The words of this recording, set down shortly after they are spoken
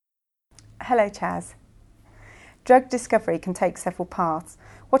Hello, Chaz. Drug discovery can take several paths.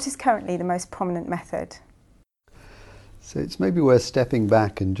 What is currently the most prominent method? So it's maybe worth stepping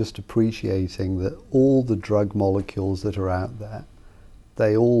back and just appreciating that all the drug molecules that are out there,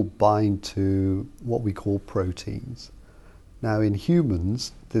 they all bind to what we call proteins. Now in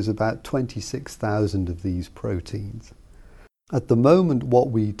humans, there's about 26,000 of these proteins. At the moment,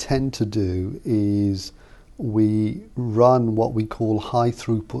 what we tend to do is we run what we call high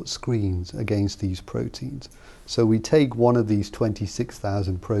throughput screens against these proteins. So we take one of these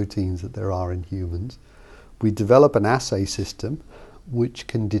 26,000 proteins that there are in humans, we develop an assay system which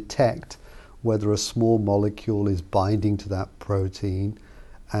can detect whether a small molecule is binding to that protein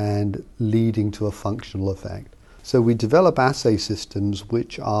and leading to a functional effect. So we develop assay systems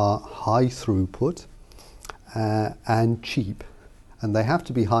which are high throughput and cheap. And they have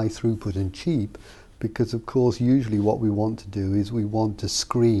to be high throughput and cheap because, of course, usually what we want to do is we want to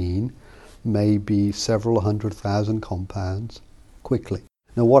screen maybe several 100,000 compounds quickly.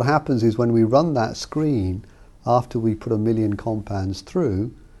 Now what happens is when we run that screen, after we put 1 million compounds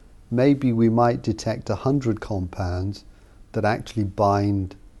through, maybe we might detect 100 compounds that actually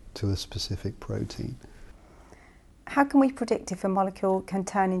bind to a specific protein. How can we predict if a molecule can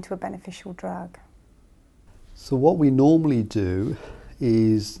turn into a beneficial drug? So what we normally do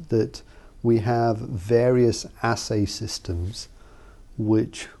is that we have various assay systems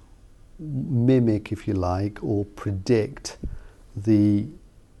which mimic, if you like, or predict the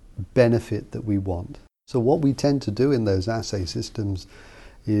benefit that we want. So what we tend to do in those assay systems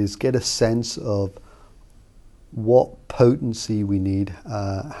is get a sense of what potency we need,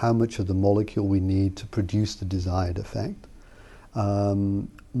 how much of the molecule we need to produce the desired effect. So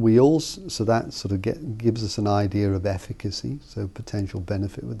that sort of gives us an idea of efficacy, so potential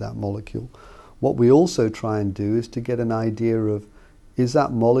benefit with that molecule. What we also try and do is to get an idea of, is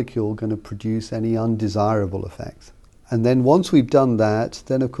that molecule going to produce any undesirable effects? And then once we've done that,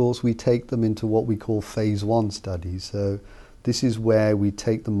 then of course we take them into what we call phase 1 studies. So this is where we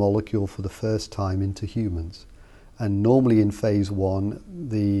take the molecule for the first time into humans. And normally in phase 1,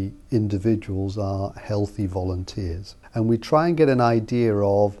 the individuals are healthy volunteers. And we try and get an idea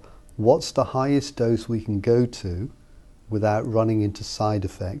of what's the highest dose we can go to without running into side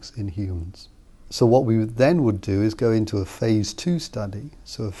effects in humans. So what we then would do is go into a phase 2 study.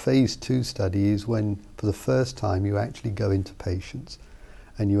 So a phase 2 study is when, for the first time, you actually go into patients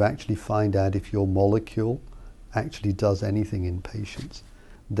and you actually find out if your molecule actually does anything in patients.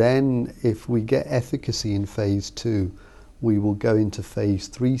 Then if we get efficacy in phase 2, we will go into phase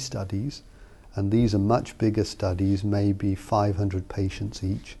 3 studies, and these are much bigger studies, maybe 500 patients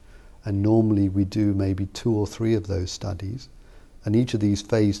each, and normally we do maybe 2 or 3 of those studies, and each of these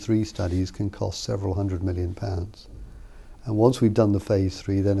phase 3 studies can cost several £100 million. And once we've done the phase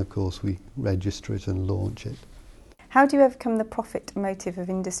 3, then of course we register it and launch it. How do you overcome the profit motive of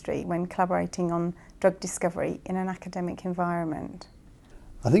industry when collaborating on drug discovery in an academic environment?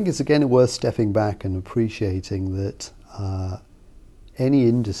 I think it's again worth stepping back and appreciating that any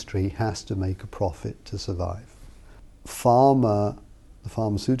industry has to make a profit to survive. The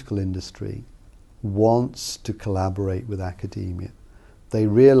pharmaceutical industry, wants to collaborate with academia. They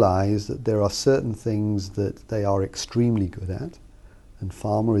realize that there are certain things that they are extremely good at, and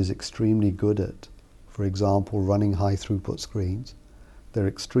pharma is extremely good at, for example, running high throughput screens. They're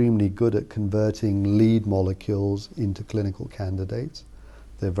extremely good at converting lead molecules into clinical candidates.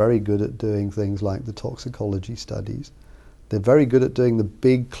 They're very good at doing things like the toxicology studies. They're very good at doing the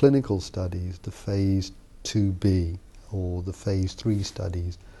big clinical studies, the phase 2B or the phase 3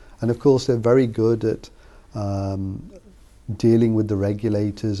 studies. And of course, they're very good at dealing with the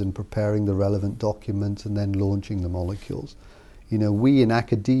regulators and preparing the relevant documents and then launching the molecules. You know, we in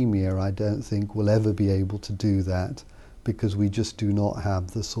academia, I don't think will ever be able to do that because we just do not have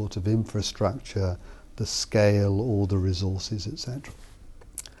the sort of infrastructure, the scale or the resources, etc.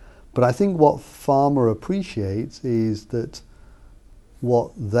 But I think what pharma appreciates is that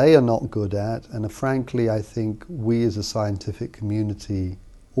what they are not good at, and frankly I think we as a scientific community,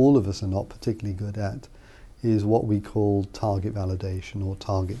 all of us are not particularly good at, is what we call target validation or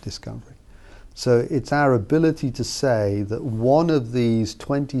target discovery. So it's our ability to say that one of these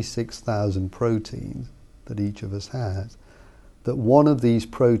 26,000 proteins that each of us has, that one of these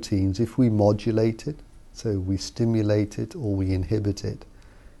proteins, if we modulate it, so we stimulate it or we inhibit it,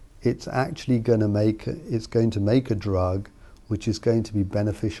 it's actually going to make a drug which is going to be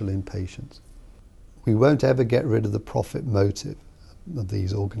beneficial in patients. We won't ever get rid of the profit motive of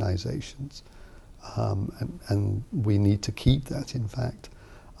these organizations, and we need to keep that, in fact.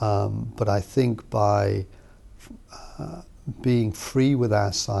 But I think by being free with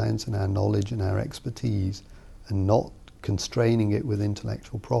our science and our knowledge and our expertise and not constraining it with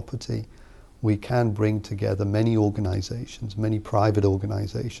intellectual property, we can bring together many organizations, many private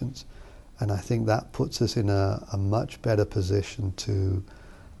organizations, and I think that puts us in a much better position to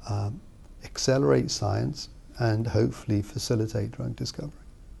accelerate science and hopefully facilitate drug discovery.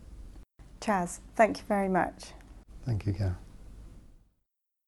 Chas, thank you very much. Thank you, Karen.